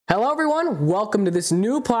Hello, everyone. Welcome to this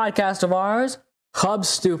new podcast of ours, Hub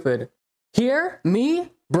Stupid. Here,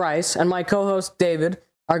 me, Bryce, and my co-host David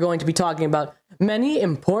are going to be talking about many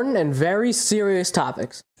important and very serious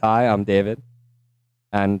topics. Hi, I'm David,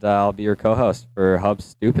 and I'll be your co-host for Hub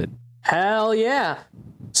Stupid. Hell yeah.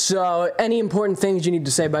 So, any important things you need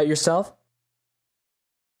to say about yourself?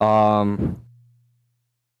 I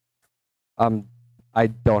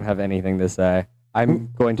don't have anything to say.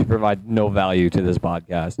 I'm going to provide no value to this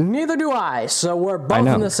podcast. Neither do I, so we're both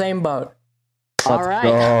in the same boat. All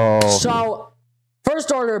right. Go. So,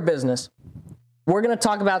 first order of business. We're going to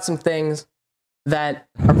talk about some things that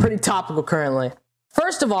are pretty topical currently.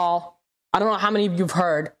 First of all, I don't know how many of you have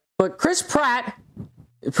heard, but Chris Pratt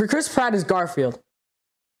is Garfield.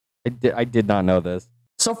 I did not know this.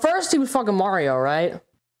 So first he was fucking Mario, right?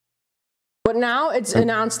 But now it's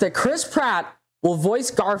announced that Chris Pratt will voice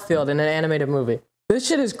Garfield in an animated movie. This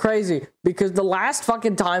shit is crazy because the last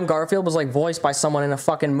fucking time Garfield was like voiced by someone in a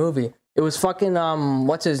fucking movie, it was fucking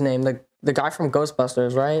what's his name? The guy from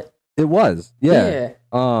Ghostbusters, right? It was. Yeah.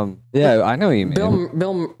 Yeah, I know what you mean.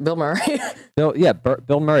 Bill Murray.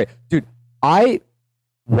 Bill Murray. Dude, I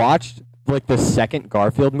watched like the second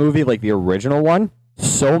Garfield movie, like the original one,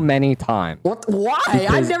 so many times. What? Why?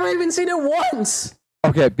 I've never even seen it once.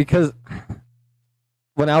 Okay, because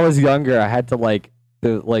when I was younger, I had to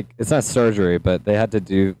it's not surgery, but they had to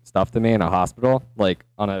do stuff to me in a hospital, like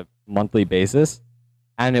on a monthly basis,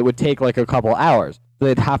 and it would take like a couple hours. So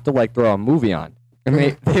they'd have to like throw a movie on, and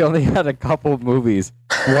they only had a couple of movies.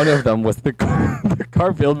 One of them was the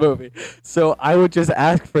Garfield movie, so I would just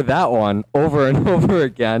ask for that one over and over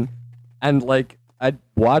again, and like I'd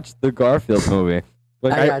watch the Garfield movie.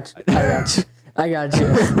 Like, I got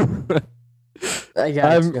you.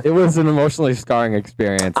 It was an emotionally scarring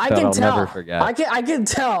experience that I'll never forget. I can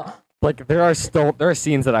tell. Like there are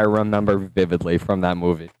scenes that I remember vividly from that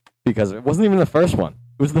movie because it wasn't even the first one.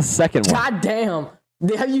 It was the second one. God damn.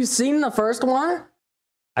 Have you seen the first one?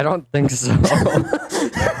 I don't think so.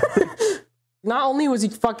 Not only was he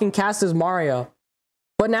fucking cast as Mario,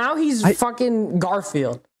 but now he's fucking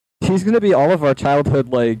Garfield. He's gonna be all of our childhood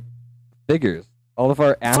like figures. All of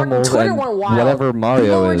our animals and whatever Mario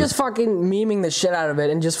People were is. just fucking memeing the shit out of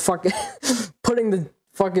it and just fucking putting the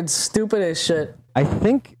fucking stupidest shit. I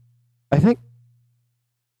think.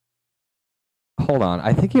 Hold on.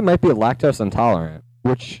 I think he might be lactose intolerant,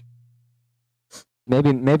 which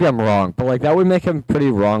maybe I'm wrong, but like that would make him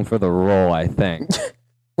pretty wrong for the role. I think.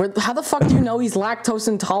 How the fuck do you know he's lactose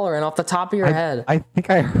intolerant off the top of your head? I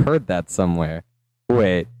think I heard that somewhere.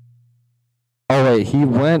 Wait. Oh wait, he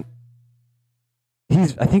went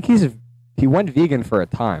vegan for a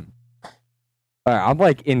time. All right, I'm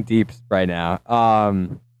like in deep right now.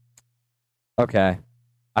 Okay.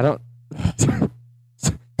 I don't.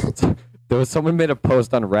 Someone made a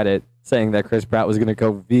post on Reddit saying that Chris Pratt was gonna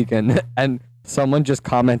go vegan, and someone just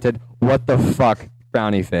commented, "What the fuck,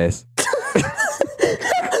 brownie face."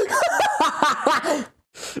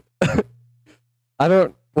 I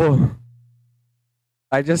don't. Well,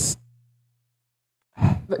 I just.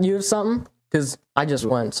 You have something? Because I just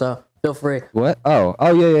went, so feel free. What? Oh,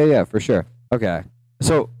 yeah, for sure. Okay.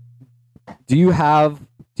 So, do you have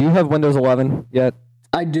Windows 11 yet?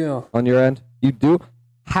 I do. On your end? You do?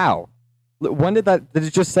 How? When did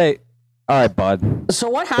it just say, all right, bud? So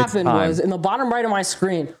what happened was, in the bottom right of my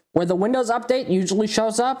screen, where the Windows update usually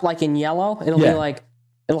shows up, like in yellow, it'll be like,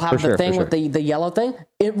 it'll have the thing with the yellow thing.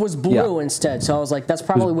 It was blue instead, so I was like, that's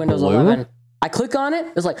probably Windows 11. I click on it,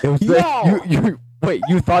 it's like, yo! Wait,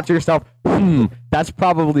 you thought to yourself, that's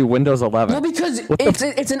probably Windows 11. Well, because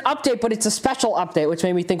it's an update, but it's a special update, which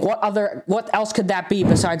made me think, what else could that be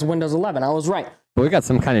besides Windows 11? I was right. Well, we got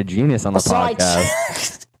some kind of genius on the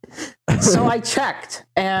podcast. So I checked,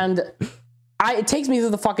 and it takes me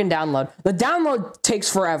through the fucking download. The download takes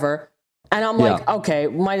forever, and I'm like, okay,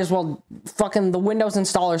 might as well, fucking the Windows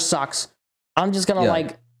installer sucks. I'm just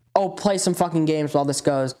gonna play some fucking games while this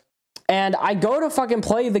goes. And I go to fucking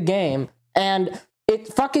play the game, and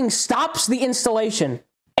it fucking stops the installation.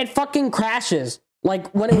 It fucking crashes. Like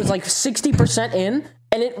when it was like 60% in,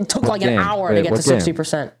 and it took like an hour to get to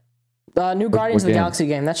 60%. New Guardians of the Galaxy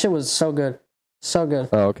game. That shit was so good. So good.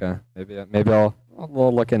 Oh, okay. Maybe I'll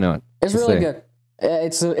look into it. It's really good.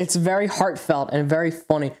 It's very heartfelt and very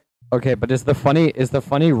funny. Okay, but is the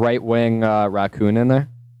funny right wing raccoon in there?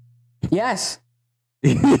 Yes.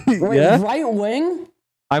 Wait, right wing?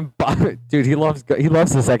 Dude, he loves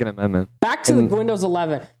the Second Amendment. Back to the Windows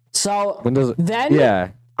 11. So I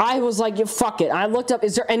was like, yeah, fuck it. I looked up,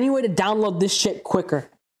 is there any way to download this shit quicker?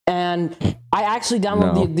 And I actually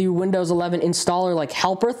downloaded the Windows 11 installer like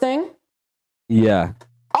helper thing. Yeah.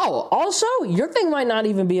 Oh, also, your thing might not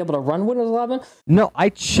even be able to run Windows 11. No, I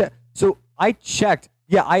checked. So I checked.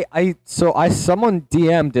 Yeah, someone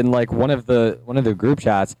DM'd in like one of the group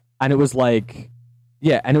chats, and it was like,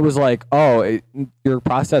 your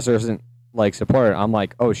processor isn't like supported. I'm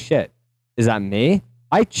like, oh shit, is that me?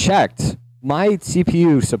 I checked. My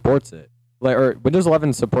CPU supports it. Like, or Windows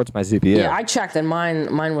 11 supports my CPU. Yeah, I checked and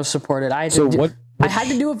mine was supported. I had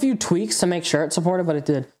to do a few tweaks to make sure it supported, but it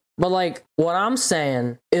did. But like, what I'm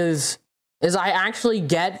saying is I actually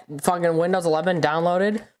get fucking Windows 11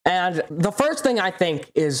 downloaded, and the first thing I think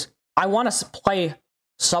is I want to play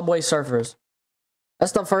Subway Surfers.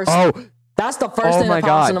 That's the first. That's the first thing that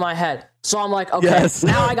pops into my head. So I'm like, okay,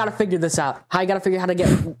 now I gotta figure this out. I gotta figure out how to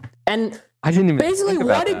get. And I didn't even basically think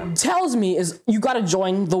about what that. it tells me is you gotta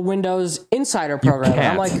join the Windows Insider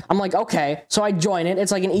program. I'm like, okay. So I join it.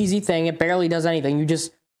 It's like an easy thing. It barely does anything. You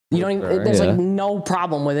don't even. There's like no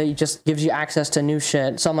problem with it. It just gives you access to new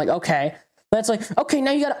shit. So I'm like, okay. That's like, okay,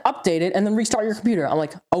 now you gotta update it and then restart your computer. I'm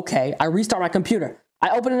like, okay. I restart my computer. I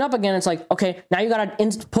open it up again. It's like, okay, now you gotta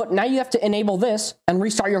now you have to enable this and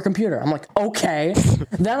restart your computer. I'm like, okay.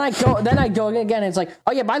 then I go again. It's like,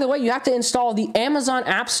 oh yeah, by the way, you have to install the Amazon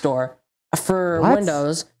App Store for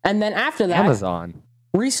Windows, and then after that,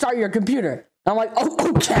 restart your computer. I'm like,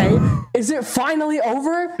 oh, okay. Is it finally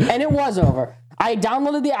over? And it was over. I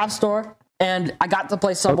downloaded the App Store and I got to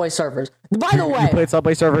play Subway Surfers. By the way, you played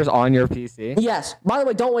Subway Surfers on your PC? Yes. By the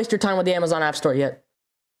way, don't waste your time with the Amazon App Store yet.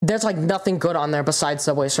 There's like nothing good on there besides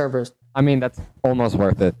Subway Surfers. I mean, that's almost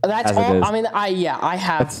worth it. That's all. I mean, I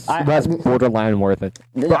have. That's borderline worth it.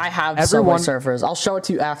 I have Subway Surfers. I'll show it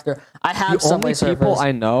to you after. I have Subway Surfers. The only people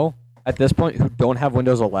I know at this point who don't have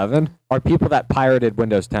Windows 11 are people that pirated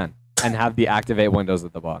Windows 10 and have the activate Windows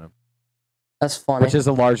at the bottom. That's funny. Which is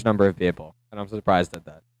a large number of people, and I'm surprised at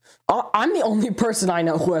that. I'm the only person I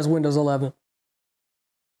know who has Windows 11.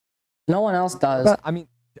 No one else does. But, I mean,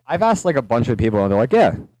 I've asked like a bunch of people, and they're like,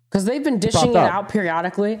 yeah. Because they've been dishing it out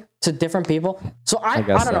periodically to different people. So I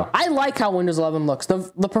don't know. I like how Windows 11 looks.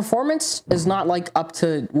 The performance is not like up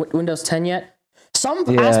to Windows 10 yet.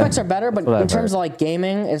 Some aspects are better, but in terms of like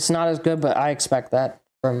gaming, it's not as good. But I expect that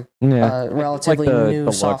from relatively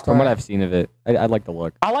new software. Look, from what I've seen of it, I like the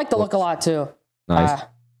look. I like the look a lot too. Nice.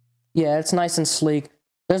 Yeah, it's nice and sleek.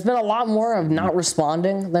 There's been a lot more of not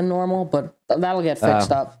responding than normal, but that'll get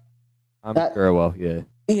fixed up. I'm sure it will. Yeah.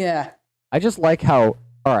 Yeah. I just like how.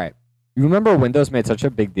 All right. You remember Windows made such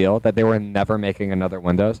a big deal that they were never making another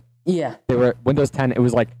Windows? Yeah. They were Windows 10, it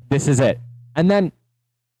was like, this is it. And then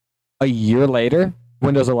a year later,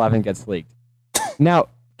 Windows 11 gets leaked. Now,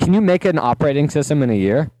 can you make an operating system in a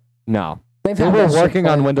year? No. They were working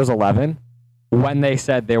on Windows 11 when they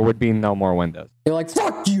said there would be no more Windows. They're like,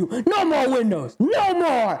 fuck you, no more Windows, no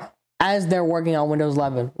more! As they're working on Windows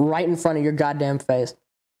 11, right in front of your goddamn face.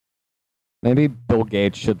 Maybe Bill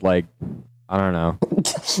Gates should like, I don't know.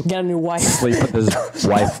 Get a new wife. Sleep with his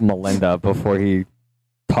wife, Melinda, before he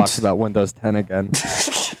talks about Windows 10 again.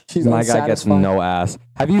 My guy gets no ass.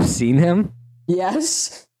 Have you seen him?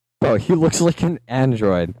 Yes. Bro, he looks like an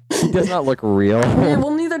android. He does not look real. Yeah,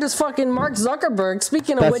 well, neither does fucking Mark Zuckerberg.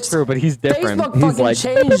 Speaking of which, that's true, but he's different. Facebook fucking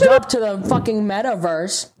changed up to the fucking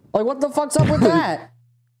metaverse. Like, what the fuck's up with that?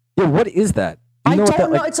 Yeah, what is that? I don't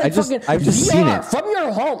know. It's like fucking I've just VR seen it from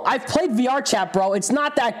your home. I've played VR chat, bro. It's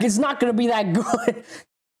not gonna be that good.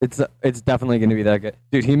 It's definitely gonna be that good,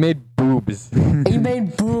 dude. He made boobs. He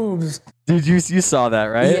made boobs. Dude, you saw that,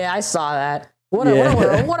 right? Yeah, I saw that. What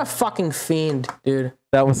a fucking fiend, dude.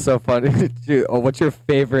 That was so funny. Dude, what's your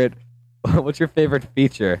favorite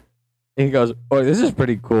feature? And he goes, oh, this is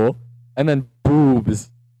pretty cool. And then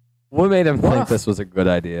boobs. What made him think this was a good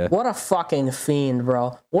idea? What a fucking fiend,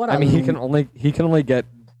 bro. I mean, he can only get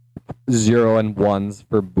 0 and 1s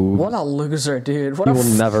for boobs. What a loser, dude. He will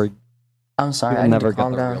never. I'm sorry. I need to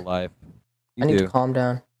calm down. Real life. I need to calm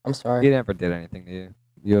down. I'm sorry. He never did anything to you.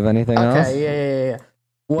 You have anything else? Okay, yeah.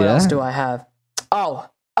 What else do I have? Oh,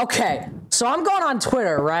 okay. So I'm going on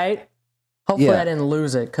Twitter, right? Hopefully I didn't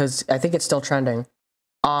lose it because I think it's still trending.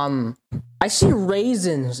 I see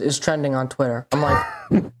raisins is trending on Twitter. I'm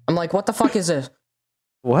like, what the fuck is this?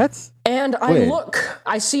 What? And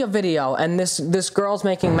I see a video, and this girl's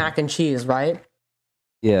making mac and cheese, right?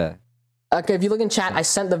 Yeah. Okay, if you look in chat, I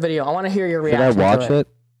sent the video. I want to hear your reaction. Should I watch it?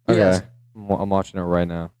 Okay. Yes. I'm watching it right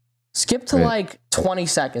now. Skip to like 20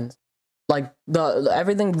 seconds. Like the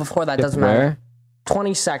everything before that doesn't matter.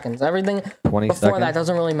 20 seconds. Everything before that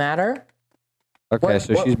doesn't really matter. Okay,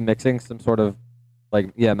 so she's mixing some sort of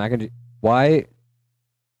like mac and cheese. Why?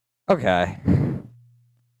 Okay.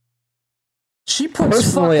 She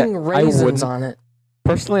puts fucking raisins on it.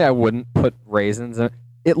 Personally, I wouldn't put raisins in it.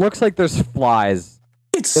 It looks like there's flies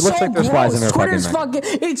It's It looks so like there's gross. flies in her Twitter's fucking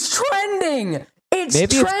it's trending. It's Maybe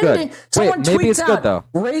it's trending. good. Someone Wait, maybe tweets it's good, though. out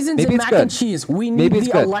raisins Maybe and it's mac and good. cheese. We Maybe need it's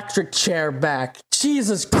the good. electric chair back.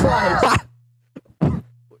 Jesus Christ.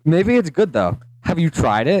 Maybe it's good though. Have you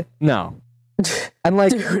tried it? No. And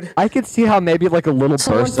like, Dude. I could see how maybe like a little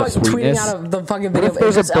Someone's burst of tweeting sweetness. out of the fucking What video. if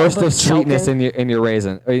there's a Idris burst Elba of sweetness choking? in your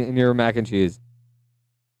raisin, in your mac and cheese?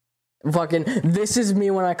 Fucking, this is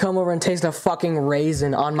me when I come over and taste a fucking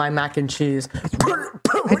raisin on my mac and cheese. What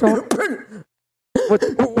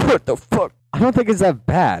the fuck? I don't think it's that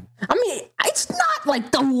bad. I mean, it's not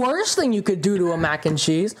like the worst thing you could do to a mac and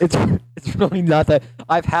cheese. It's really not that.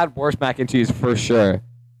 I've had worse mac and cheese for sure.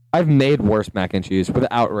 I've made worse mac and cheese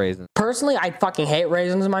without raisins. Personally, I fucking hate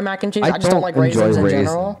raisins in my mac and cheese. I just don't like raisins in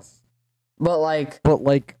general. But like,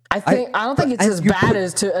 I don't think it's as bad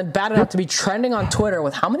enough to be trending on Twitter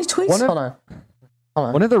with how many tweets? Hold on.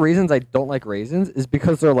 One of the reasons I don't like raisins is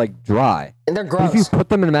because they're like dry. And they're gross. If you put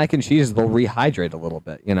them in mac and cheese, they'll rehydrate a little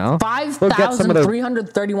bit, you know?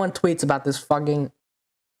 5,331 tweets about this fucking...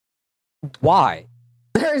 Why?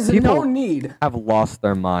 There's no need. Have lost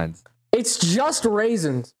their minds. It's just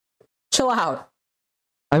raisins. Chill out.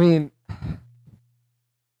 I mean,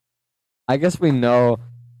 I guess we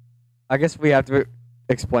have to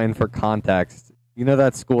explain for context. You know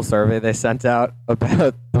that school survey they sent out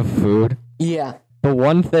about the food? Yeah. The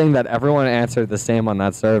one thing that everyone answered the same on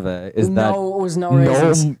that survey is that it was no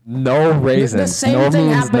raisins. No raisins. The same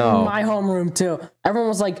thing happened in my homeroom too. Everyone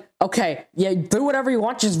was like, "Okay, yeah, do whatever you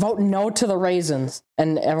want. Just vote no to the raisins."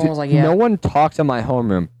 And everyone was like, "Yeah." No one talked to my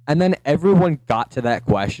homeroom, and then everyone got to that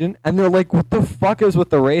question, and they're like, "What the fuck is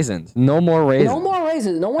with the raisins? No more raisins. No more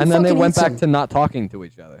raisins. No one." And then they went back them. to not talking to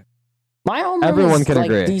each other. My homeroom Everyone is can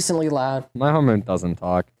agree. Decently loud. My homeroom doesn't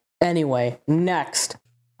talk. Anyway, next.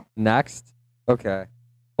 Okay.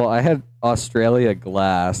 Well, I had Australia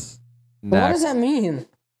glass. Next. What does that mean?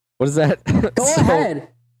 What is that? Go ahead.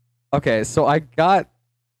 Okay, so I got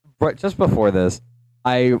just before this,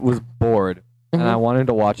 I was bored and I wanted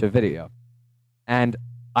to watch a video, and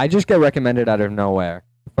I just get recommended out of nowhere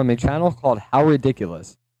from a channel called How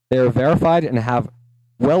Ridiculous. They are verified and have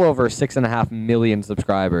well over 6.5 million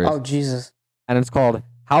subscribers. Oh Jesus! And it's called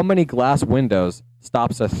How Many Glass Windows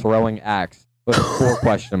Stops a Throwing Axe with 4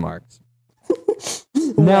 question marks.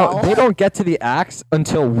 Now, they don't get to the axe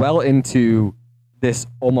until well into this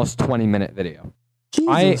almost 20-minute video.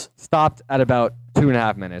 Jesus. I stopped at about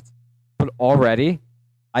 2.5 minutes, but already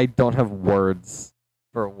I don't have words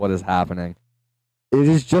for what is happening. It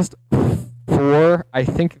is just 4, I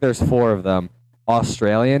think there's 4 of them,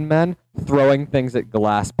 Australian men throwing things at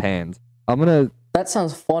glass panes. That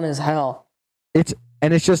sounds fun as hell. It's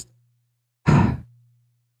just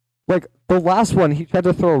like the last one, he tried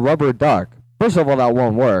to throw a rubber duck. First of all, that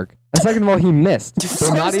won't work. And second of all, he missed.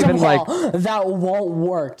 They're not even that won't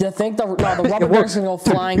work. You think the rubber duck's gonna go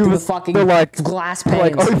flying through the fucking glass panes?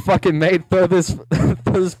 Like, oh, you fucking mate, throw this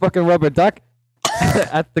fucking rubber duck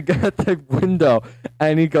at the window,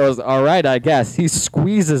 and he goes, all right, I guess. He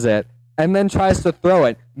squeezes it and then tries to throw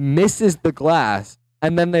it, misses the glass,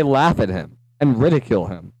 and then they laugh at him and ridicule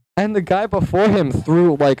him. And the guy before him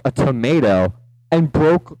threw like a tomato and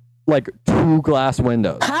broke like 2 glass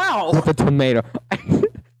windows. How? With a tomato.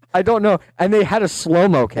 I don't know. And they had a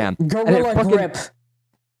slow-mo cam. Gorilla grip.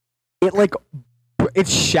 It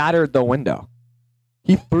shattered the window.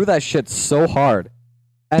 He threw that shit so hard.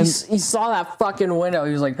 And he saw that fucking window.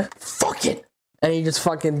 He was like, fuck it. And he just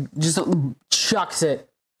chucks it.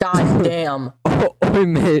 God damn. Oh,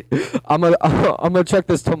 mate, I'm gonna chuck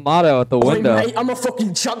this tomato at the window. Mate, I'm gonna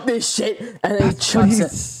fucking chuck this shit. And then he chucks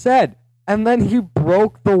it. Said. And then he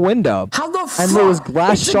broke the window. How the fuck? And there was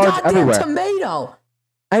glass shards everywhere. Tomato.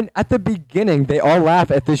 And at the beginning, they all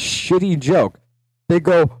laugh at this shitty joke. They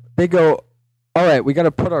go, all right, we got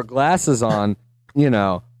to put our glasses on,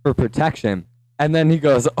 for protection. And then he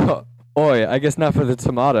goes, oh, oi, I guess not for the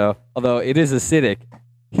tomato, although it is acidic.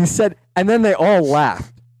 He said, and then they all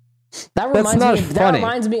laughed. That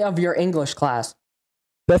reminds me of your English class.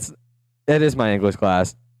 That is my English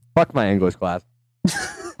class. Fuck my English class.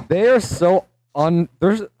 They are so I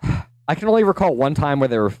can only recall one time where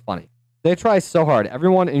they were funny. They try so hard.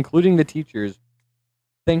 Everyone, including the teachers,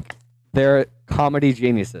 think they're comedy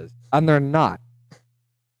geniuses, and they're not.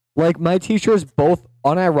 Like, my teachers both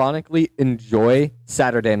unironically enjoy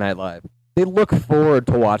Saturday Night Live. They look forward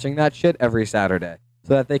to watching that shit every Saturday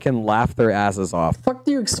so that they can laugh their asses off. What the fuck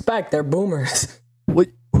do you expect? They're boomers.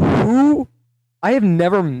 Like, who? I have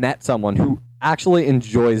never met someone who actually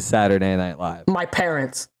enjoys Saturday Night Live. My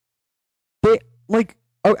parents.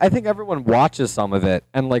 I think everyone watches some of it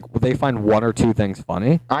and they find 1 or 2 things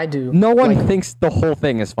funny. I do. No one thinks the whole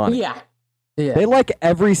thing is funny. Yeah. Yeah. They like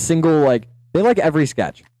every single they like every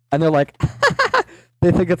sketch, and they're like,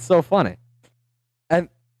 they think it's so funny, and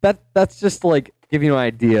that's just to give you an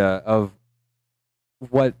idea of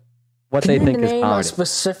what they think is name comedy. A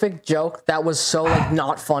specific joke that was so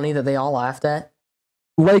not funny that they all laughed at?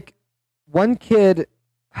 Like one kid,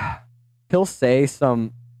 he'll say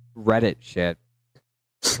some Reddit shit.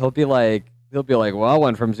 He'll be like, well, I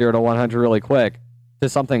went from 0 to 100 really quick to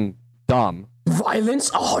something dumb.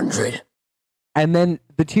 Violence 100. And then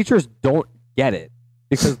the teachers don't get it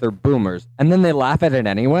because they're boomers. And then they laugh at it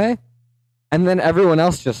anyway. And then everyone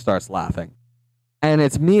else just starts laughing. And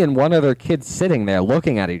it's me and one other kid sitting there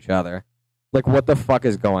looking at each other. Like, what the fuck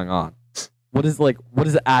is going on? What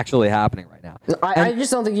is actually happening right now? I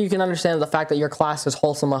just don't think you can understand the fact that your class is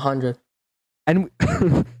wholesome 100. And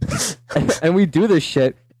and we do this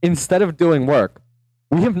shit instead of doing work.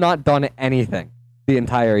 We have not done anything the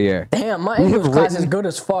entire year. Damn, my English class is good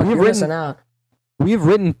as fuck. You're missing out. We've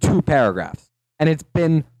written 2 paragraphs, and it's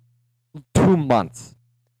been 2 months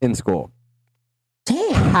in school.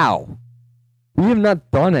 Damn. How? We have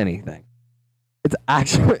not done anything. It's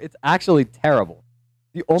actually terrible.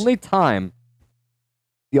 The only time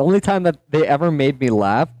that they ever made me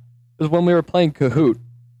laugh was when we were playing Kahoot,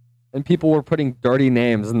 and people were putting dirty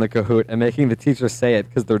names in the Kahoot and making the teacher say it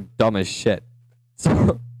because they're dumb as shit.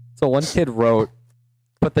 So one kid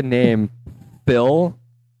put the name Phil,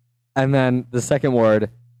 and then the second word,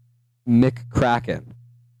 McCracken.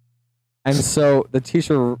 And so the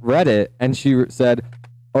teacher read it, and she said,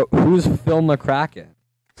 oh, who's Phil McCracken?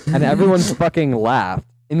 And everyone fucking laughed,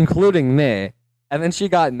 including me. And then she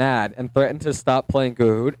got mad and threatened to stop playing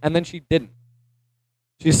Kahoot, and then she didn't.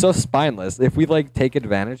 She's so spineless. If we take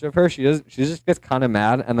advantage of her, she just gets kind of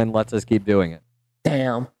mad and then lets us keep doing it.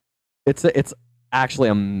 Damn. It's actually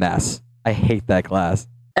a mess. I hate that class.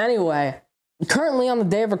 Anyway, currently on the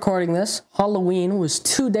day of recording this, Halloween was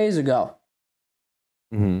 2 days ago.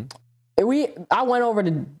 Mm-hmm. I went over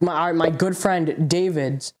to my good friend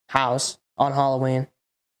David's house on Halloween,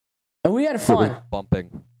 and we had fun. It was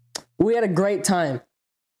bumping. We had a great time.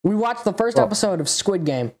 We watched the first episode of Squid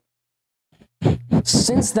Game.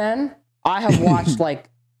 Since then, I have watched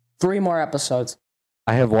 3 more episodes.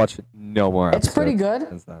 I have watched no more episodes. It's pretty good.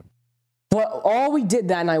 Since then. But all we did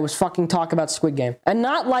that night was fucking talk about Squid Game. And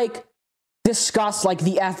not discuss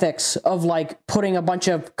the ethics of putting a bunch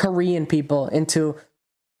of Korean people into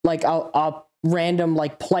a random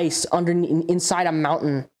place inside a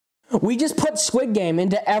mountain. We just put Squid Game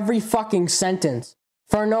into every fucking sentence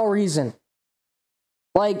for no reason.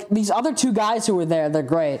 These other 2 guys who were there, they're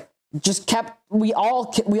great. Just kept, we all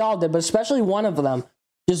did, but especially one of them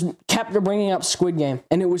just kept bringing up Squid Game,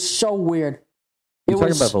 and it was so weird. You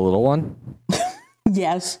talking about the little one?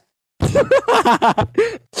 Yes.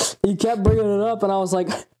 He kept bringing it up, and I was like,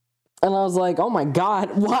 oh my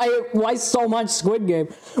god, why so much Squid Game?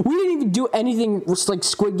 We didn't even do anything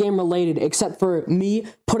Squid Game related except for me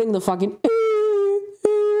putting the fucking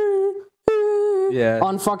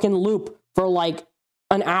on fucking loop for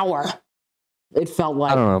an hour. It felt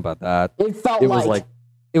like. I don't know about that. It felt it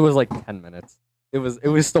was 10 minutes. It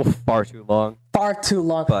was still far too long. Far too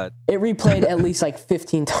long. But it replayed at least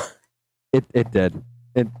 15 times. It did.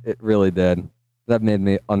 It really did. That made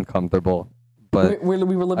me uncomfortable. But we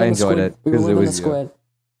were living I enjoyed the it. We were living the squid.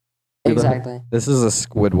 Exactly. This is a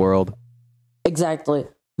squid world. Exactly.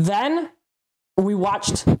 Then we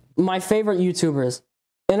watched my favorite YouTubers,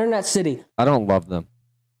 Internet City. I don't love them.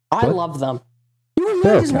 I love them. You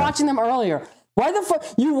were just watching them earlier. Why the fuck?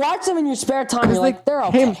 You watch them in your spare time. You're they're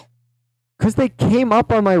okay. Because they came up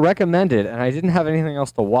on my recommended, and I didn't have anything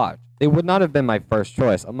else to watch. They would not have been my first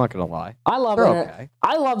choice. I'm not gonna lie. I love them. Okay.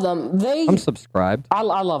 I love them. I'm subscribed. I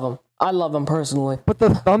love them. I love them personally. But the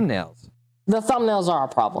thumbnails. The thumbnails are a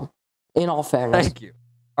problem. In all fairness. Thank you.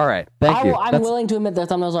 All right. Thank you. I'm willing to admit their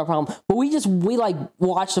thumbnails are a problem. But we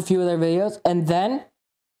watched a few of their videos, and then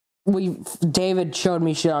David showed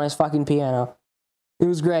me shit on his fucking piano. It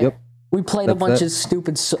was great. Yep. We played a bunch of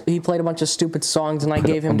stupid. He played a bunch of stupid songs, and I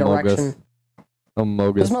gave him direction.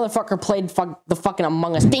 This motherfucker played the fucking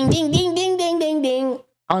Among Us, ding ding ding ding ding ding ding,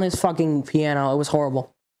 on his fucking piano. It was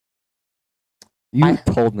horrible. You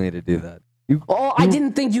told me to do that. I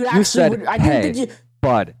didn't think you'd actually. I didn't think you,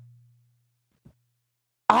 bud.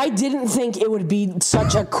 I didn't think it would be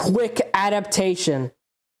such a quick adaptation.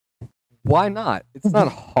 Why not? It's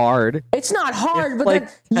not hard. It's not hard,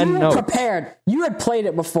 but you were prepared. You had played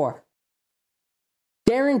it before.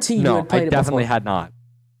 Guarantee you had played it before. No, I definitely had not.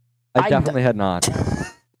 I definitely had not.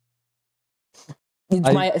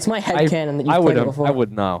 It's my headcanon that you played it before. I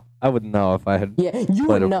would know. I would know if I had. Yeah, you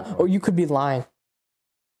would know, or you could be lying.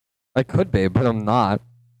 I could be, but I'm not.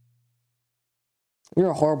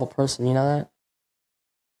 You're a horrible person. You know that?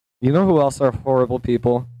 You know who else are horrible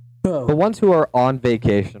people? Who? The ones who are on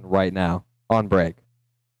vacation right now, on break.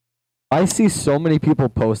 I see so many people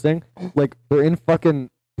posting, like, they're in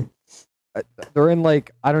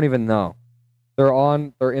like, I don't even know.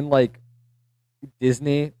 They're in like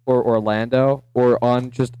Disney or Orlando or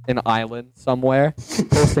on just an island somewhere,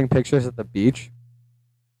 posting pictures at the beach.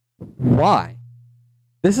 Why?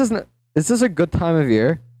 Is this a good time of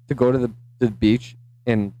year to go to the beach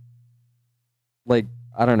in, like,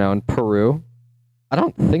 I don't know, in Peru? I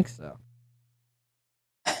don't think so.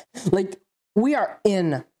 Like, we are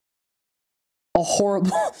in a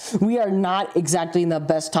horrible... We are not exactly in the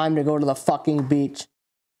best time to go to the fucking beach.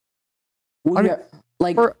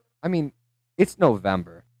 It's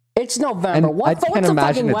November. It's November. And What's the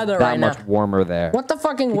fucking weather right now? That much warmer there. What the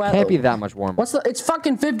fucking weather? It can't be that much warmer. It's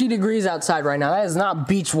fucking 50 degrees outside right now. That is not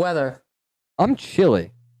beach weather. I'm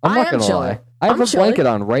chilly. I'm not gonna lie. I have a blanket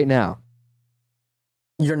on right now.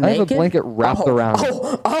 You're naked? I have a blanket wrapped around me.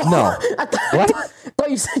 No. What? I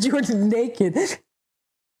thought you said you were naked.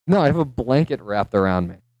 No, I have a blanket wrapped around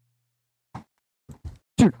me.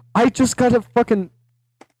 Dude, I just got a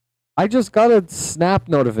Snap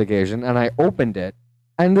notification and I opened it,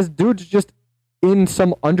 and this dude's just in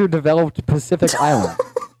some underdeveloped Pacific island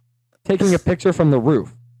taking a picture from the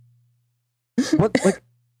roof. What, like?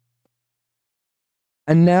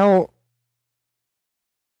 And now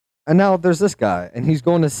there's this guy, and he's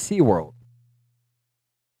going to SeaWorld.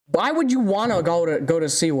 Why would you want to go to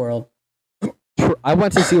SeaWorld? I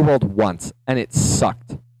went to SeaWorld once, and it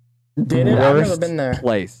sucked. Did it? I've never been there.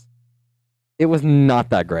 Place. It was not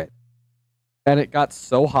that great. And it got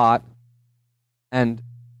so hot. And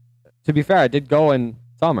to be fair, I did go in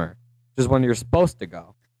summer, which is when you're supposed to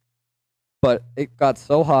go. But it got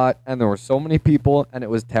so hot, and there were so many people, and it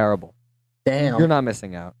was terrible. Damn. You're not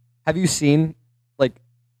missing out. Have you seen, like,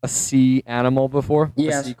 a sea animal before?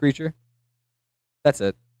 Yes. A sea creature? That's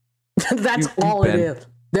it. That's all it is.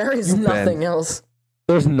 There is nothing else.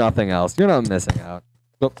 There's nothing else. You're not missing out.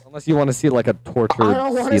 Unless you want to see, like, a tortured sea lion. I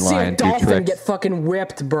don't want to see a dolphin get fucking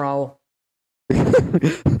whipped, bro.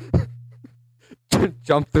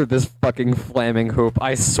 Jump through this fucking flaming hoop.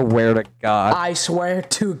 I swear to God. I swear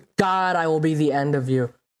to God I will be the end of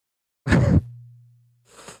you.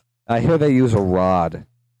 I hear they use a rod.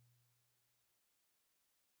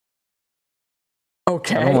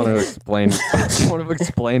 Okay. I don't want to explain. I don't want to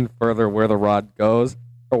explain further where the rod goes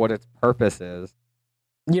or what its purpose is.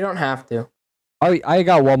 You don't have to. I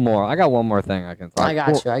got one more. I got one more thing I can talk. I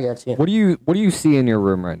got you. What do you see in your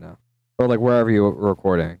room right now, or like wherever you're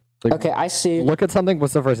recording? Like, okay, I see. Look at something.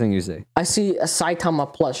 What's the first thing you see? I see a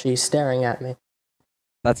Saitama plushie staring at me.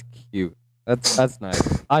 That's cute. That's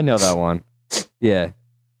nice. I know that one. Yeah.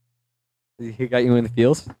 He got you in the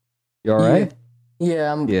feels. You all right?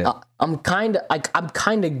 Yeah, I'm kind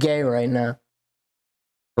of gay right now.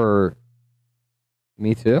 For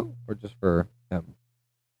me too, or just for him?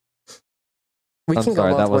 I'm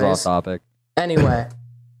sorry, that was ways. off topic. Anyway.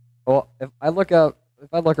 Well, if I look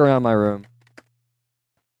around my room,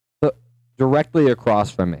 directly across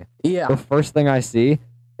from me, the first thing I see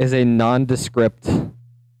is a nondescript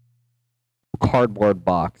cardboard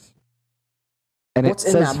box. And what's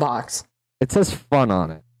in that box? It says fun on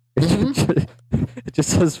it. It just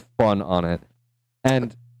says fun on it.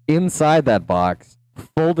 And inside that box,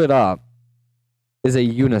 folded up, is a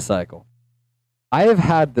unicycle. I have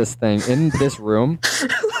had this thing in this room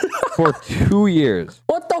for 2 years.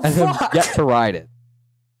 What the and fuck? have yet to ride it.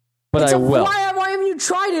 But I will. Why haven't you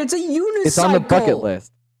tried it? It's a unicycle. It's on the bucket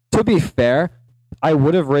list. To be fair, I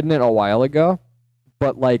would have ridden it a while ago,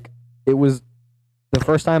 but like it was the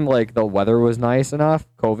first time like the weather was nice enough,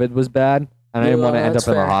 COVID was bad, and I didn't want to end up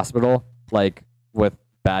in the hospital like with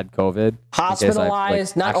bad COVID.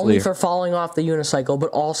 Hospitalized, not only for falling off the unicycle, but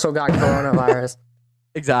also got coronavirus.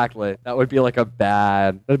 Exactly. That'd be a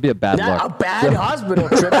bad look. A bad hospital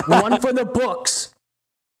trip. One for the books.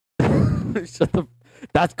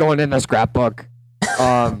 That's going in the scrapbook.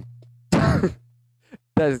 And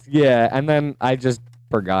then I just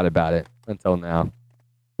forgot about it until now.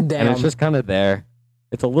 Damn. And it's just kind of there.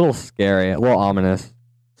 It's a little scary, a little ominous.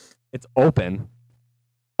 It's open.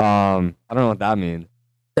 I don't know what that means.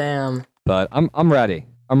 Damn. But I'm ready.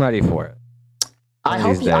 I'm ready for it. I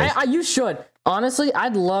hope you should. Honestly,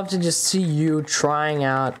 I'd love to just see you trying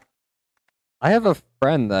out. I have a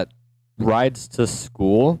friend that rides to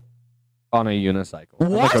school on a unicycle.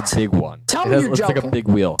 What? Like a big one. Tell me you're joking. It's like a big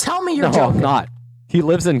wheel. Tell me you're joking. No, I'm not. He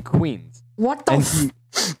lives in Queens. What the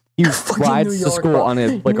he rides to school on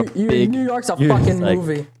a big New York's a fucking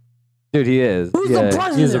movie. Dude, he is. Who's the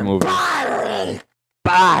president? He's a movie. Byron!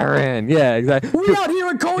 Byron. Yeah, exactly. We out here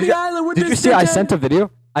in Coney Island with this. Did you see? I sent a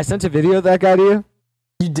video. I sent a video of that guy to you.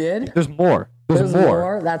 You did? There's more. There's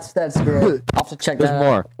more. That's great. I'll have to check that out. There's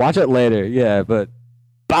more. Watch it later. Yeah, but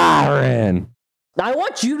Byron. I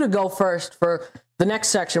want you to go first for the next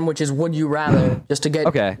section, which is Would You Rather, just to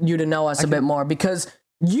get you to know us a bit more, because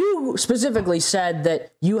you specifically said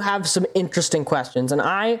that you have some interesting questions, and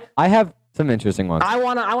I have some interesting ones. I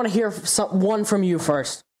wanna hear one from you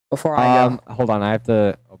first before I go. Hold on, I have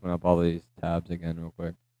to open up all these tabs again real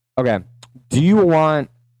quick. Okay, do you want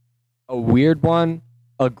a weird one,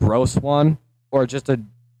 a gross one, or just a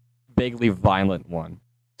vaguely violent one?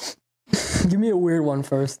 Give me a weird one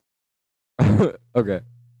first. Okay.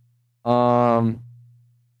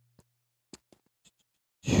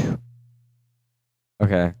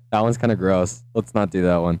 Okay, that one's kind of gross. Let's not do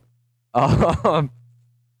that one.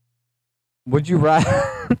 Would you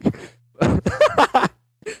rather?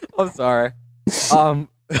 I'm sorry. Oh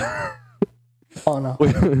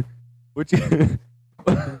no. Would you?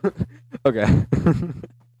 Okay.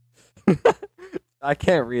 I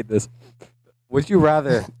can't read this. Would you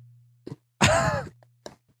rather?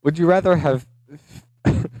 Would you rather have?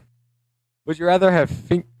 Would you rather have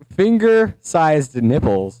finger-sized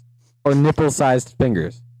nipples or nipple-sized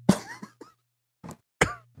fingers?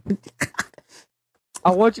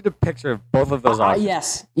 I want you to picture both of those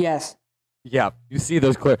options. Yes. Yeah, you see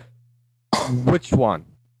those clear. Which one?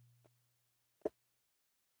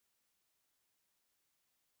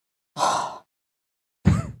 A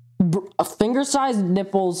finger-sized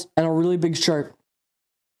nipples and a really big shirt.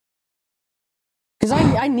 Because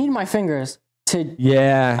I need my fingers to.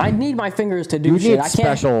 Yeah. I need my fingers to do shit.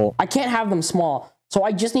 I can't have them small. So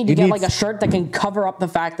I just need to get like a shirt that can cover up the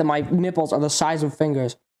fact that my nipples are the size of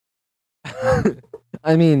fingers.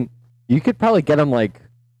 I mean, you could probably get them like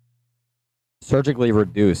surgically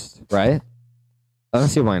reduced, right? I don't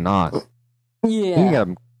see why not. Yeah.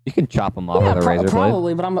 You can chop them off with a razor blade.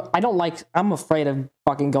 Probably, but I'm afraid of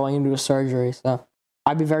fucking going into a surgery, so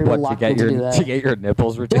I'd be very reluctant to do that. To get your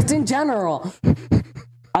nipples reduced? Just in general.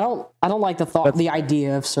 I don't like the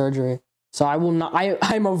idea of surgery. So I will not.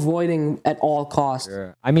 I'm avoiding at all costs.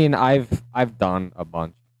 Sure. I mean, I've done a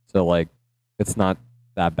bunch, so like, it's not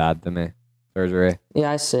that bad to me. Surgery.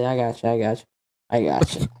 Yeah, I see. I got you.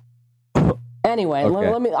 Anyway,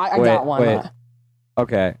 okay. Let me. I got one.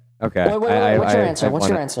 Okay. What's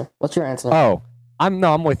your answer? What's your answer? Oh,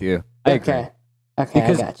 I'm with you. Okay.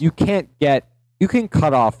 Because you can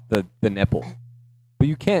cut off the nipple, but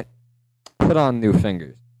you can't put on new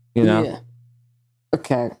fingers. You know. Yeah.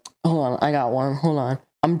 Okay. Hold on. I got one. Hold on.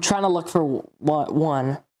 I'm trying to look for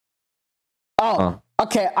one. Oh.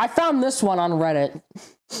 Okay. I found this one on Reddit.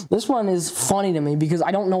 This one is funny to me because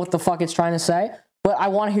I don't know what the fuck it's trying to say, but I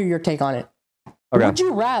want to hear your take on it. Okay. Would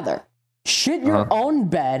you rather shit your own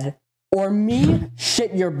bed or me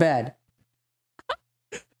shit your bed?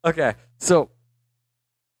 Okay, so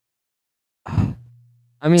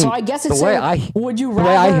I mean, so I guess it's would you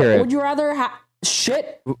rather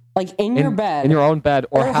shit like in your bed, in your own bed,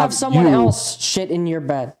 or have someone else shit in your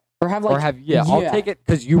bed, or have I'll take it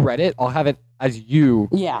because you read it. I'll have it as you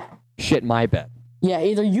shit my bed. Yeah,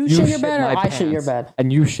 either you shit your bed or I shit your bed,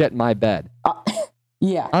 and you shit my bed.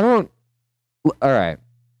 Yeah, I don't. All right.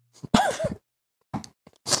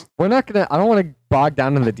 I don't want to bog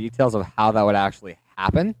down in the details of how that would actually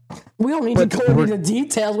happen. We don't need to go into the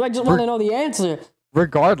details. I just want to know the answer.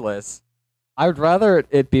 Regardless, I would rather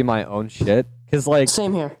it be my own shit. Because, like,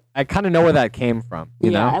 same here. I kind of know where that came from.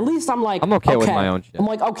 You know? At least I'm like, I'm okay with my own shit. I'm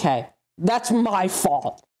like, okay, that's my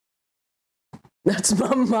fault. That's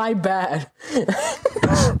my bad.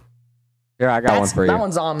 Here, I got one for you. That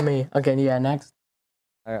one's on me. Okay, yeah, next.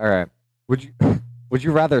 All right. Would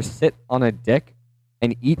you rather sit on a dick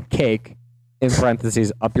and eat cake, in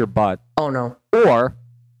parentheses, up your butt? Oh, no. Or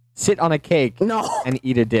sit on a cake and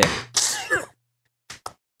eat a dick?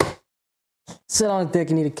 Sit on a dick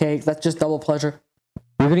and eat a cake. That's just double pleasure.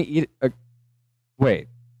 You're going to eat a... Wait.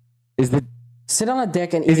 Sit on a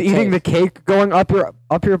dick and eat a cake. Is eating the cake going up your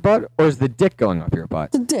butt, or is the dick going up your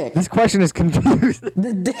butt? The dick. This question is confused.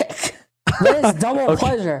 The dick. That is double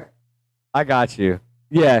pleasure. I got you.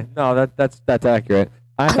 Yeah, no, that's accurate.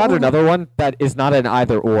 I found another one that is not an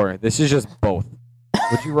either or. This is just both.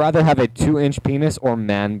 Would you rather have a 2-inch penis or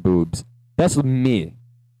man boobs? That's me.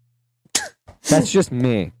 That's just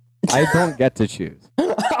me. I don't get to choose.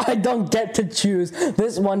 I don't get to choose.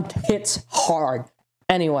 This one hits hard.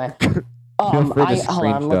 Anyway, hold on.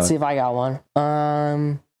 Let's see if I got one.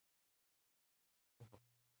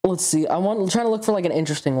 Let's see. I'm trying to look for like an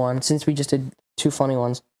interesting one since we just did 2 funny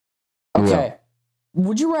ones. Okay. Yeah.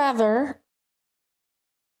 Would you rather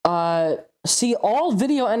see all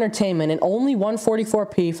video entertainment in only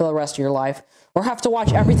 144p for the rest of your life, or have to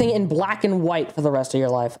watch everything in black and white for the rest of your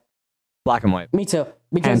life? Black and white. Me too.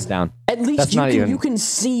 Because hands down. At least you can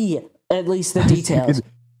see at least the details.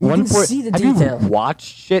 You can see the have details. You watched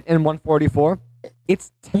shit in 144?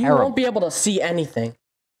 It's terrible. You won't be able to see anything.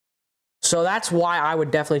 So that's why I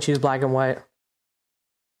would definitely choose black and white.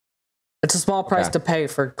 It's a small price to pay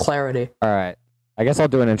for clarity. All right. I guess I'll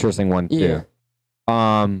do an interesting one too.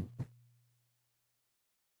 Yeah.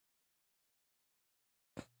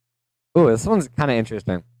 Ooh, this one's kind of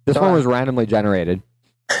interesting. This one was randomly generated.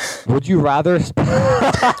 Would you rather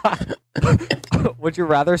would you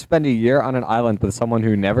rather spend a year on an island with someone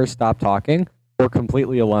who never stopped talking or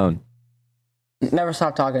completely alone? Never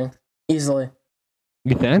stop talking. Easily.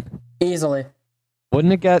 You think? Easily.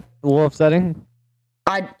 Wouldn't it get a little upsetting?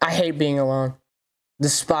 I hate being alone.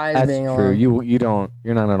 Despise being alone. That's true.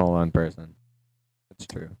 You're not an alone person. That's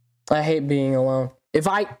true. I hate being alone. If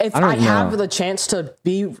I have the chance to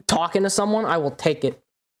be talking to someone, I will take it.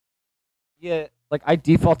 Yeah, like I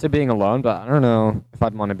default to being alone, but I don't know if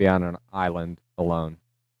I'd want to be on an island alone.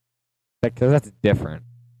 Because that's different.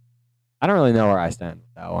 I don't really know where I stand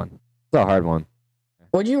with that one. It's a hard one.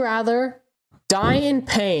 Would you rather die in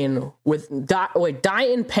pain with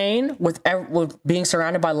being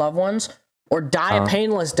surrounded by loved ones, or die a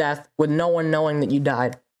painless death with no one knowing that you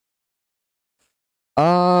died?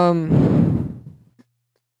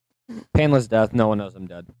 Painless death. No one knows I'm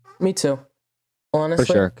dead. Me too. Honestly.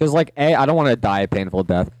 For sure. Because like A, I don't want to die a painful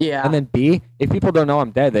death. Yeah. And then B, if people don't know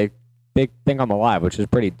I'm dead, they think I'm alive, which is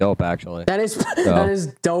pretty dope actually. That is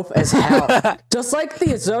dope as hell. Just like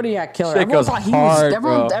the Zodiac killer. Shit goes hard,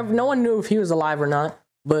 no one knew if he was alive or not,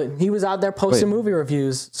 but he was out there posting movie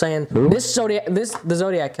reviews saying the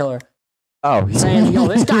Zodiac killer. Oh, saying, yo,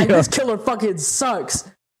 this killer fucking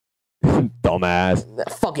sucks.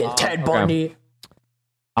 Dumbass. Fucking Ted Bundy. Okay.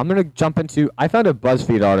 I'm gonna jump into. I found a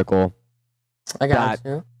BuzzFeed article. I got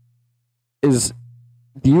you. Is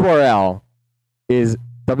the URL is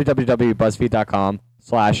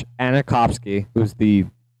www.buzzfeed.com/Anna Kopsky, who's the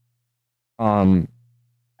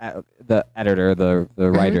editor, the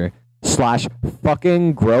writer,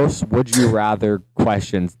 /fucking gross would you rather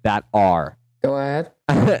questions that are. Go ahead.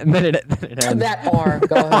 And then it that are.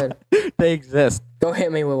 Go ahead. They exist. Go hit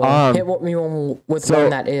me with one. Hit me with one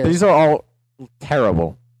that is. These are all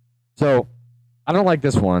terrible. So, I don't like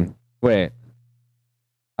this one. Wait.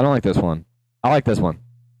 I don't like this one. I like this one.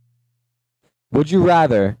 Would you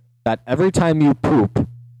rather that every time you poop,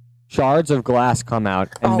 shards of glass come out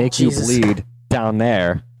and make you bleed down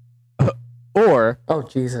there? Or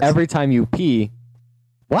every time you pee...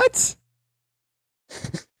 What?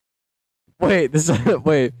 Wait.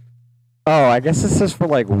 Oh, I guess this is for,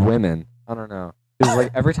 like, women. I don't know. It's like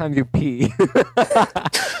every time you pee...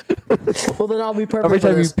 Well, then I'll be perfect. Every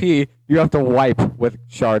time you pee, you have to wipe with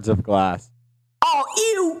shards of glass.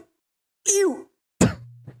 Oh, ew!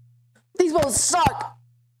 These both suck.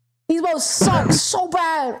 These both suck so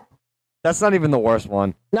bad. That's not even the worst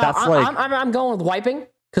one. No, that's I'm going with wiping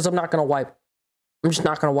because I'm not gonna wipe. I'm just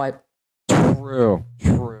not gonna wipe. True.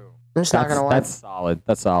 I'm just not gonna wipe.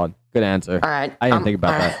 That's solid. Good answer. All right. I didn't think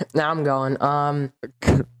about that. Now I'm going.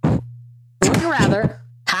 Would you rather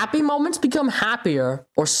happy moments become happier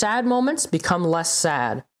or sad moments become less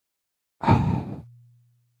sad?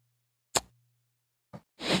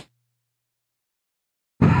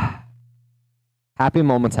 Happy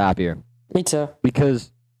moments happier. Me too.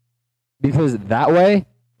 Because that way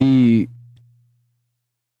the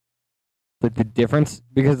difference,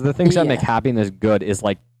 because the things that make happiness good is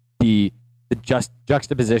like the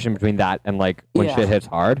juxtaposition between that and like when shit hits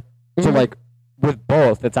hard. Mm-hmm. So like with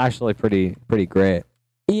both, it's actually pretty great.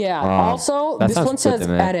 Yeah. Also, this one says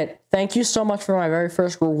edit. Thank you so much for my very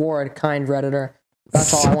first reward, kind Redditor.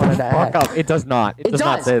 That's all I wanted to add. Fuck up. It does not. It does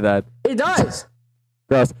not say that. It does.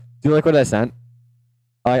 Gross. Do you like what I sent?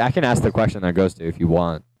 I can ask the question that goes to if you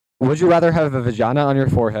want. Would you rather have a vagina on your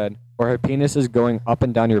forehead or a penis is going up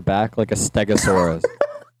and down your back like a stegosaurus?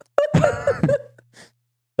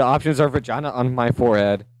 The options are vagina on my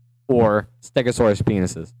forehead or stegosaurus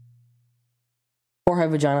penises.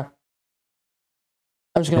 Forehead vagina.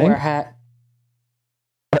 I'm just going to wear a hat.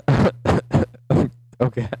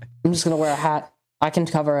 Okay. I'm just going to wear a hat. I can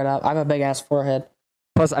cover it up. I have a big ass forehead.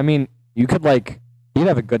 Plus, I mean, you'd have a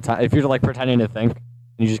good time if you're like pretending to think.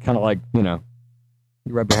 You just kind of like, you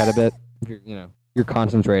rub your head a bit. You're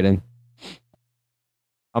concentrating.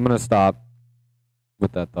 I'm going to stop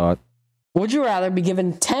with that thought. Would you rather be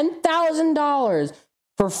given $10,000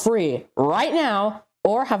 for free right now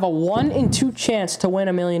or have a 1 in 2 chance to win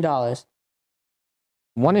 $1 million?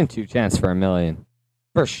 1 in 2 chance for $1 million.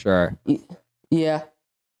 For sure. Yeah.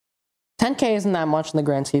 10K isn't that much in the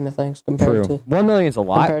grand scheme of things compared to 1 million is a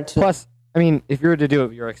lot. Plus, I mean, if you were to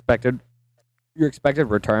do your expected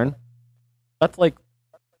return, that's like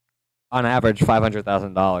on average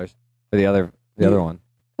 $500,000 for the other one.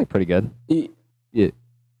 Like pretty good. Yeah.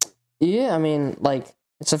 Yeah, I mean, like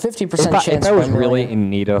it's a 50% chance. If I was really in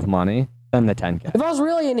need of money, then the 10K. If I was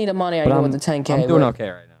really in need of money, I'd go with the 10K. I'm doing okay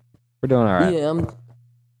right now. We're doing all right.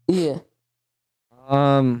 Yeah.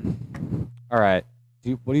 All right.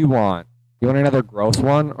 What do you want? You want another gross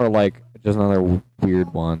one or like just another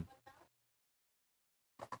weird one?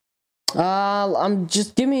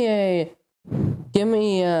 Give me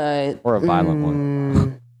a or a violent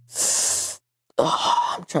one.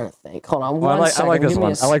 I'm trying to think. Hold on. I like this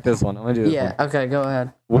one. I like this one. I'm gonna do this one. Yeah. Okay. Go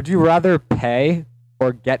ahead. Would you rather pay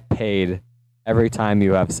or get paid every time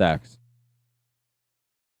you have sex?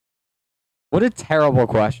 What a terrible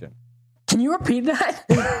question. Can you repeat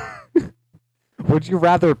that? Would you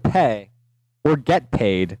rather pay or get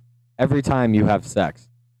paid every time you have sex?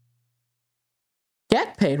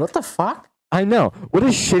 Get paid? What the fuck? I know. What a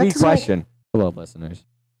shitty question. Hello, listeners.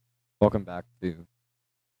 Welcome back to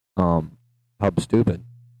Hub Stupid.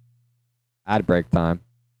 Ad break time.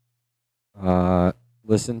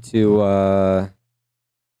 Listen to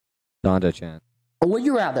Donda chant. Would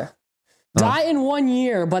you rather die in 1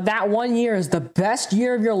 year, but that 1 year is the best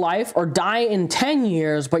year of your life, or die in 10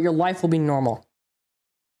 years, but your life will be normal?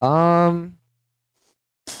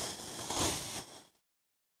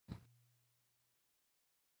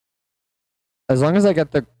 As long as I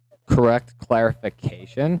get the correct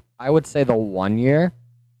clarification, I would say the 1 year.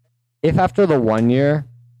 If after the 1 year,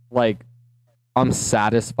 like, I'm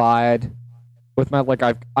satisfied with my, like,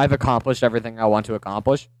 I've accomplished everything I want to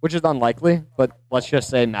accomplish, which is unlikely, but let's just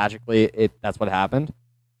say magically that's what happened,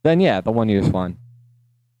 then yeah, the 1 year is fine.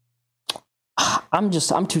 I'm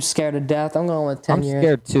too scared to death. I'm going with 10 years. I'm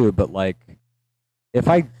scared too, but like, if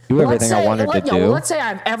I do everything I wanted to do. Let's say I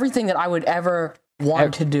have everything that I would ever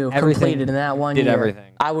want to do completed in that 1 year. Did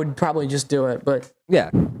everything. I would probably just do it, but yeah,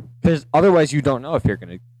 because otherwise you don't know if you're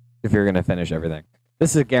gonna finish everything.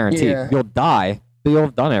 This is a guarantee. Yeah. You'll die, but you'll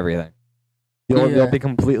have done everything. You'll be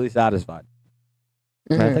completely satisfied.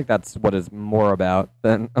 And I think that's what it's more about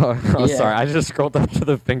than. Sorry, I just scrolled up to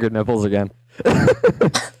the finger nipples again.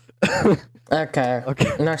 Okay.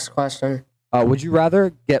 Next question. Would you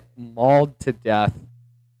rather get mauled to death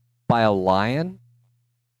by a lion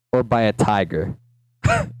or by a tiger?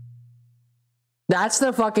 That's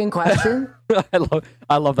the fucking question?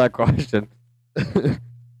 I love that question.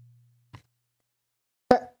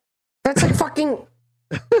 That's like fucking.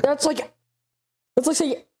 That's like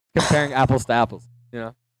saying comparing apples to apples. You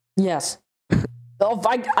know. Yes.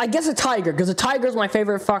 I guess a tiger, because a tiger is my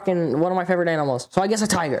favorite one of my favorite animals. So I guess a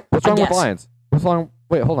tiger. What's wrong with lions? What's wrong?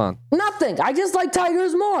 Wait, hold on. Nothing. I just like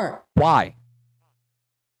tigers more. Why?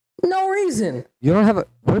 No reason. You don't have a.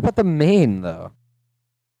 What about the mane though?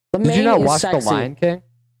 Did you not watch The Lion King?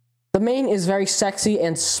 The mane is very sexy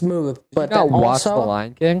and smooth. But did you not watch The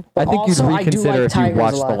Lion King? I think you'd reconsider if you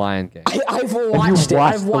watched The Lion King. I've watched it.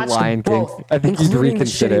 I've watched The Lion King. I think you'd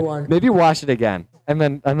reconsider. Maybe watch it again. And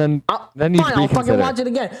then you fine, reconsider. I'll fucking watch it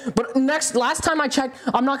again. But last time I checked,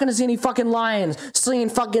 I'm not gonna see any fucking lions singing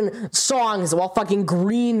fucking songs while fucking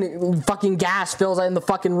green fucking gas fills in the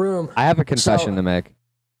fucking room. I have a confession to make.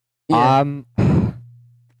 Yeah.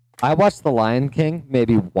 I watched The Lion King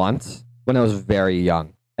maybe once when I was very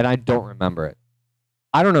young, and I don't remember it.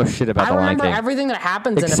 I don't know shit about The Lion King. I remember everything that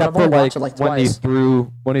happens except in it, but for watched it like twice.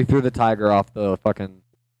 when he threw the tiger off the fucking,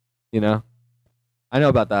 you know. I know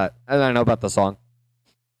about that, and I know about the song.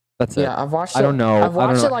 That's it. Yeah, I've watched it. I don't know. I've watched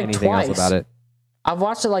I don't know it like anything twice. else about it. I've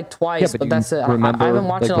watched it like twice, but that's it. Remember, I haven't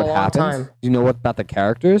watched it in a long time. Do you know what about the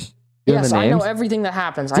characters? Yes, I know everything that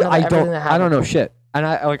happens. I don't know shit. And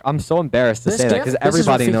I'm so embarrassed to say that because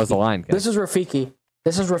everybody knows The Lion King. This is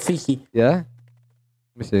Rafiki. Yeah? Let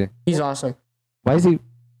me see. He's awesome. Why is he?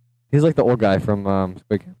 He's like the old guy from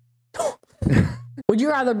Squid Game. Would you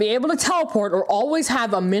rather be able to teleport or always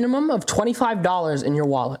have a minimum of $25 in your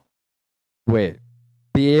wallet? Wait.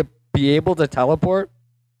 Be able to teleport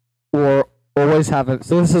or always have it?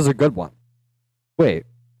 So this is a good one. Wait.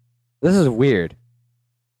 This is weird.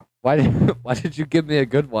 Why did you give me a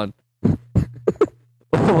good one?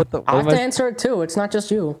 I have to answer it too. It's not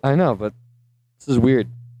just you. I know, but this is weird.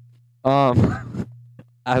 I'm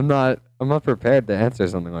not prepared to answer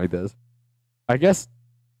something like this. I guess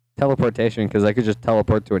teleportation, because I could just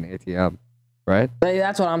teleport to an ATM, right?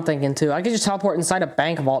 That's what I'm thinking too. I could just teleport inside a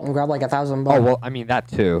bank vault and grab like $1,000. Oh well, I mean that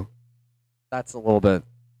too. That's a little bit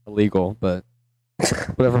illegal, but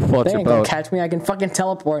whatever floats your boat. Catch me! I can fucking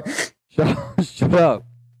teleport. Shut up.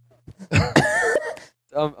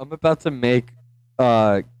 I'm about to make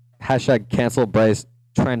hashtag cancel Bryce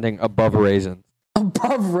trending above raisins.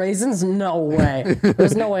 Above raisins? No way.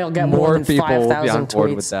 There's no way I'll get more than people 5,000 will be on board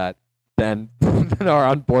tweets with that than are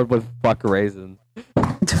on board with fuck raisins.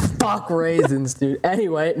 Fuck raisins, dude.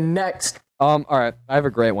 Anyway, next. All right, I have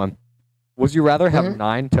a great one. Would you rather have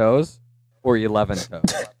 9 toes or 11 toes?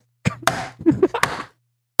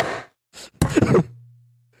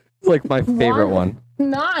 It's like my favorite one.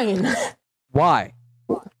 9. Why?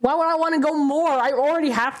 Why would I want to go more? I already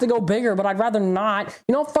have to go bigger, but I'd rather not.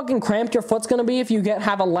 You know how fucking cramped your foot's gonna be if you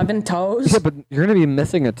have 11 toes? Yeah, but you're gonna be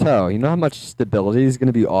missing a toe. You know how much stability is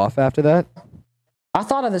gonna be off after that? I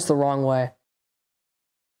thought of this the wrong way.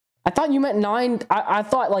 I thought you meant 9. I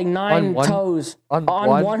thought like 9 toes on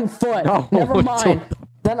one foot. No, never mind.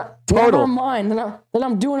 Total. Never mind. Then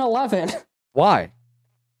I'm doing 11. Why?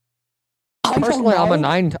 Personally,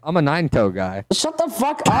 I'm a 9 toe guy. Shut the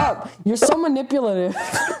fuck up. You're so manipulative.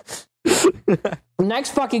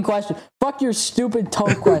 Next fucking question. Fuck your stupid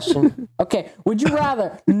toe question. Okay, would you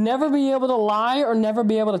rather never be able to lie or never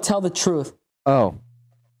be able to tell the truth? Oh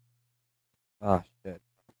shit.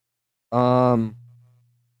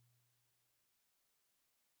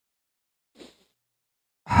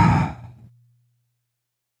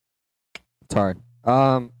 It's hard.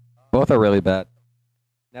 Both are really bad.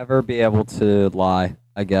 Never be able to lie,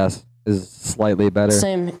 I guess, is slightly better.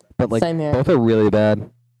 Same. But like same here. both are really bad.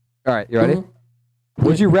 All right, you ready? Mm-hmm.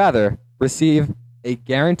 Would you rather receive a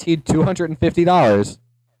guaranteed $250?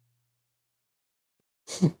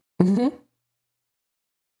 Mm-hmm.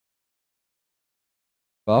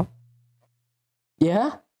 Well?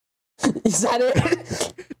 Yeah? Is that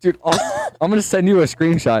it? Dude, I'm going to send you a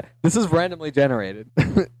screenshot. This is randomly generated.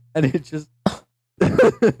 And it just...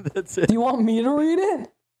 That's it. Do you want me to read it?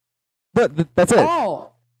 That's it.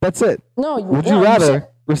 Oh. That's it. No. Would you rather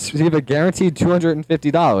receive a guaranteed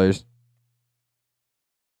 $250?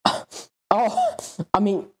 Oh, I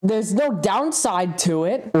mean, there's no downside to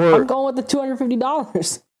it. Or, I'm going with the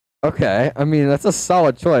 $250. Okay, I mean, that's a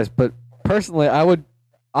solid choice, but personally, I would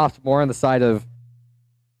opt more on the side of...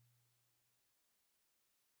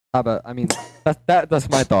 How about, I mean, that's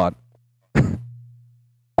my thought.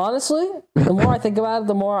 Honestly, the more I think about it,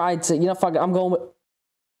 the more I'd say, fuck it, I'm going with...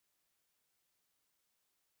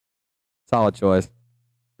 Solid choice.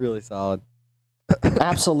 Really solid.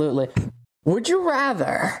 Absolutely. Would you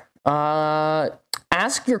rather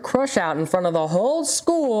ask your crush out in front of the whole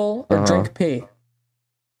school or drink pee?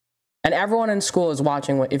 And everyone in school is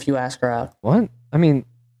watching if you ask her out. What? I mean,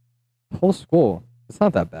 whole school. It's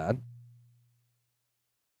not that bad.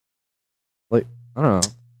 Like, I don't know.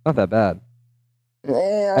 It's not that bad.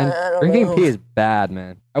 And drinking pee is bad,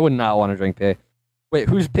 man. I would not want to drink pee. Wait,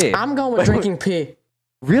 who's pee? I'm going with drinking pee.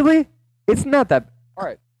 Really? It's not that... All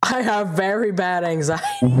right. I have very bad anxiety.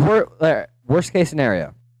 Worst case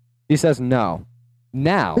scenario. She says no.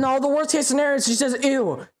 Now. No, the worst case scenario is she says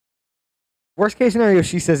ew. Worst case scenario,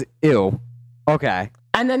 she says ew. Okay.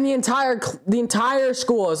 And then the entire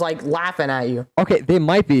school is like laughing at you. Okay, they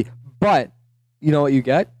might be, but you know what you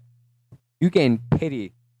get? You gain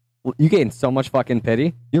pity. You gain so much fucking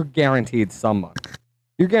pity. You're guaranteed someone.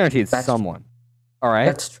 You're guaranteed someone. All right.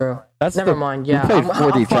 That's true. Never mind. Yeah. We played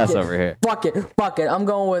 4D chess over here. Fuck it. I'm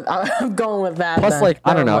going with that. Plus, then. like,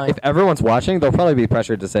 I don't know. Mind. If everyone's watching, they'll probably be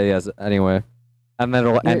pressured to say yes anyway, and then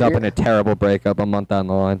it'll end up in a terrible breakup a month down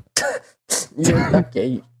the line.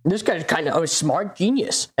 Okay. This guy's kind of a smart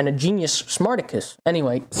genius and a genius smarticus.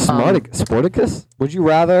 Anyway. Sporticus? Would you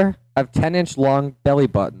rather have 10-inch long belly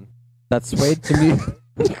button that swayed to me?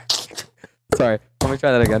 Sorry. Let me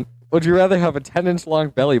try that again. Would you rather have a 10-inch long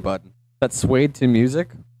belly button that swayed to music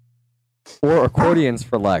or accordions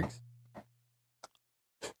for legs?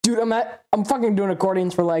 Dude, I'm fucking doing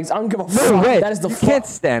accordions for legs. I don't give a No fuck. way. That is the you can't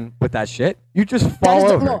stand with that shit. You just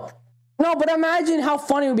fall over. No, but imagine how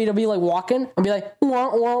funny it would be to be like walking and be like,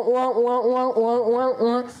 wah, wah, wah, wah, wah, wah, wah,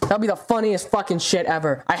 wah. That'd be the funniest fucking shit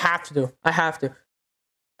ever. I have to.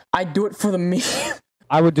 I'd do it for the meme.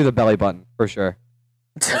 I would do the belly button for sure.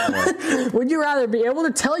 Would you rather be able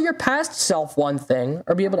to tell your past self one thing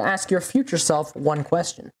or be able to ask your future self one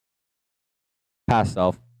question? Past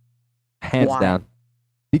self. Hands Why? down.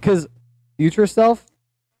 Because future self,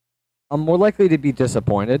 I'm more likely to be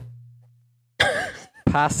disappointed.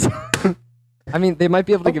 Past I mean, they might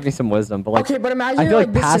be able to give me some wisdom, but like, okay, but imagine I feel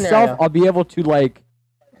like this past scenario. self, I'll be able to like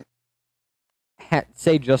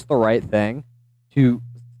say just the right thing to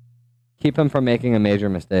keep him from making a major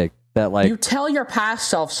mistake. That like you tell your past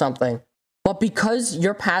self something, but because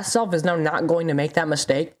your past self is now not going to make that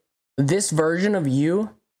mistake, this version of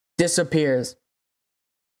you disappears.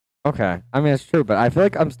 Okay. I mean, it's true, but I feel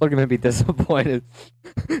like I'm still gonna be disappointed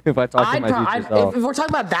if I talk to my future self. If we're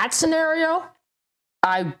talking about that scenario,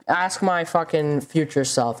 I ask my fucking future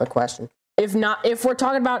self a question. If not, if we're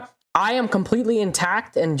talking about I am completely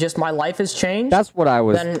intact and just my life has changed, That's what I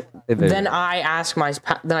was. Then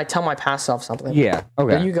I tell my past self something. Yeah.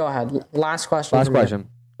 Okay. But you go ahead. Last question. Last question.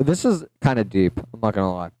 This is kind of deep. I'm not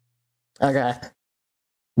gonna lie. Okay.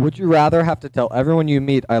 Would you rather have to tell everyone you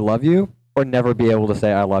meet I love you, or never be able to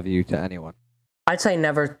say I love you to anyone? I'd say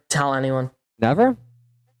never tell anyone. Never?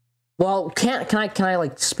 Well, can I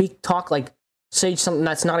like talk like say something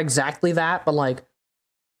that's not exactly that, but like,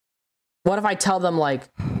 what if I tell them like,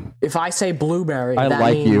 if I say blueberry, I that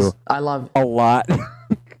like means you I love a lot.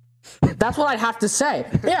 That's what I'd have to say.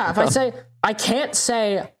 Yeah, if I say I can't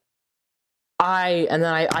say and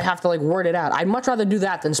then I have to like word it out. I'd much rather do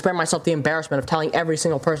that than spare myself the embarrassment of telling every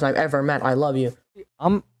single person I've ever met I love you.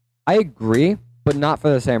 I agree, but not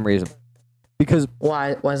for the same reason. Because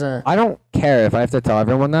why is that? I don't care if I have to tell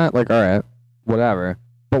everyone that. Like, all right, whatever.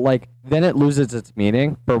 But like, then it loses its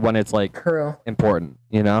meaning for when it's like True. important,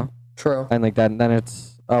 you know? True. And like that, then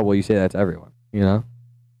it's well, you say that to everyone, you know?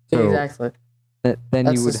 So exactly.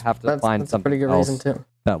 Then you would have to find something pretty good else reason too.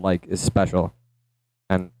 that like is special,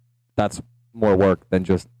 and that's more work than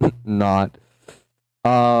just not.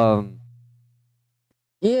 Yeah,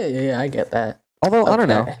 I get that. Although I don't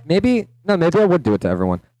know, maybe I would do it to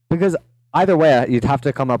everyone, because either way you'd have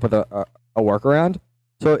to come up with a workaround.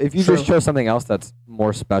 So if you just chose something else that's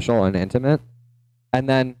more special and intimate, and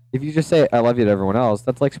then if you just say I love you to everyone else,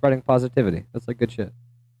 that's like spreading positivity. That's like good shit.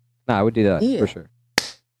 Nah, I would do that for sure.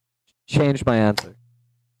 Change my answer.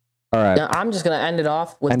 All right. Now, I'm just gonna end it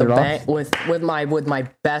off with with my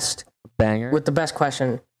best banger, with the best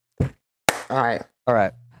question. All right.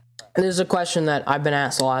 And this is a question that I've been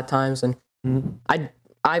asked a lot of times, and I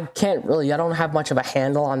can't really. I don't have much of a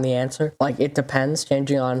handle on the answer. Like, it depends,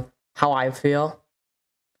 changing on how I feel.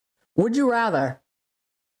 Would you rather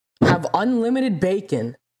have unlimited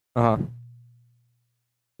bacon, but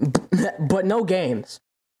no games,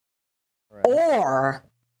 or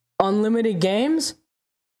unlimited games,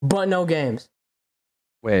 but no games?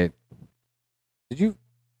 Wait, did you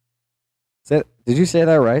say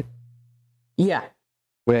that right? Yeah.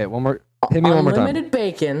 Wait, one more. Hit me one more time. Unlimited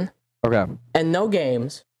bacon. Okay. And no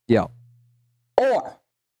games. Yeah. Or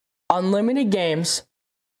unlimited games,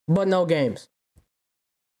 but no games.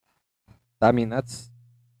 I mean, that's.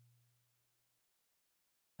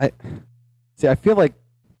 I feel like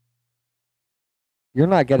you're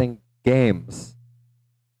not getting games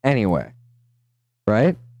anyway,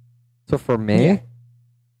 right? So for me,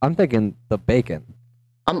 I'm thinking the bacon.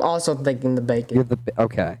 I'm also thinking the bacon. You're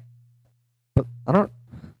okay, but I don't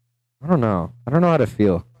know. I don't know how to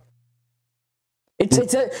feel. It's a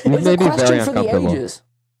question for the ages.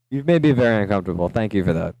 You've made me very uncomfortable. Thank you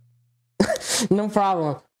for that. No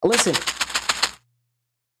problem. Listen.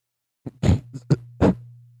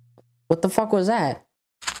 What the fuck was that?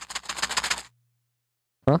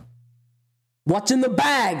 Huh? What's in the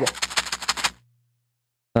bag?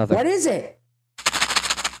 Nothing. What is it?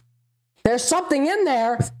 There's something in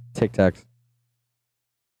there. Tic Tacs.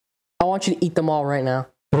 I want you to eat them all right now.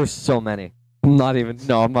 There's so many. I'm not even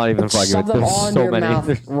fucking with. There's so many.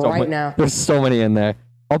 Now. There's so many in there.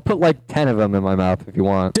 I'll put like 10 of them in my mouth if you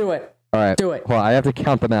want. Do it. All right. Do it. Well, I have to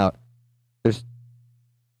count them out.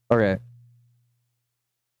 Okay.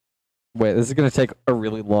 Wait, this is gonna take a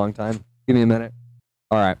really long time. Give me a minute.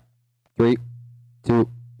 All right. 3, 2,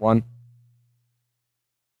 1.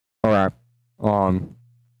 All right.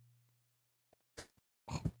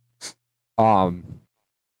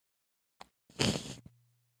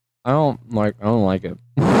 I don't like it.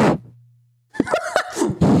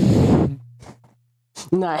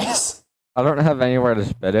 Nice. I don't have anywhere to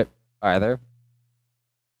spit it either.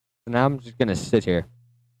 So now I'm just gonna sit here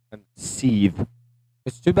and seethe.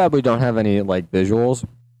 It's too bad we don't have any like visuals,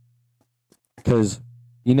 because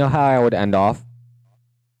you know how I would end off?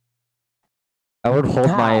 I would hold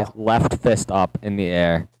my left fist up in the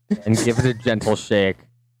air and give it a gentle shake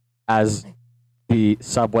as the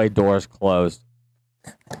subway doors closed.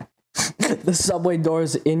 The subway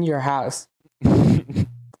doors in your house.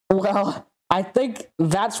 Well, I think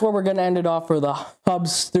that's where we're going to end it off for the Hub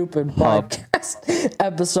Stupid Podcast,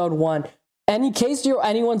 episode 1. And in case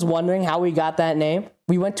anyone's wondering how we got that name,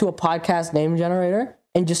 we went to a podcast name generator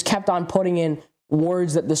and just kept on putting in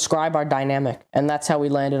words that describe our dynamic. And that's how we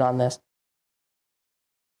landed on this.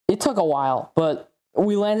 It took a while, but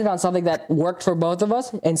we landed on something that worked for both of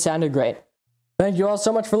us and sounded great. Thank you all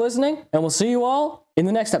so much for listening, and we'll see you all in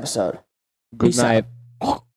the next episode. Good night.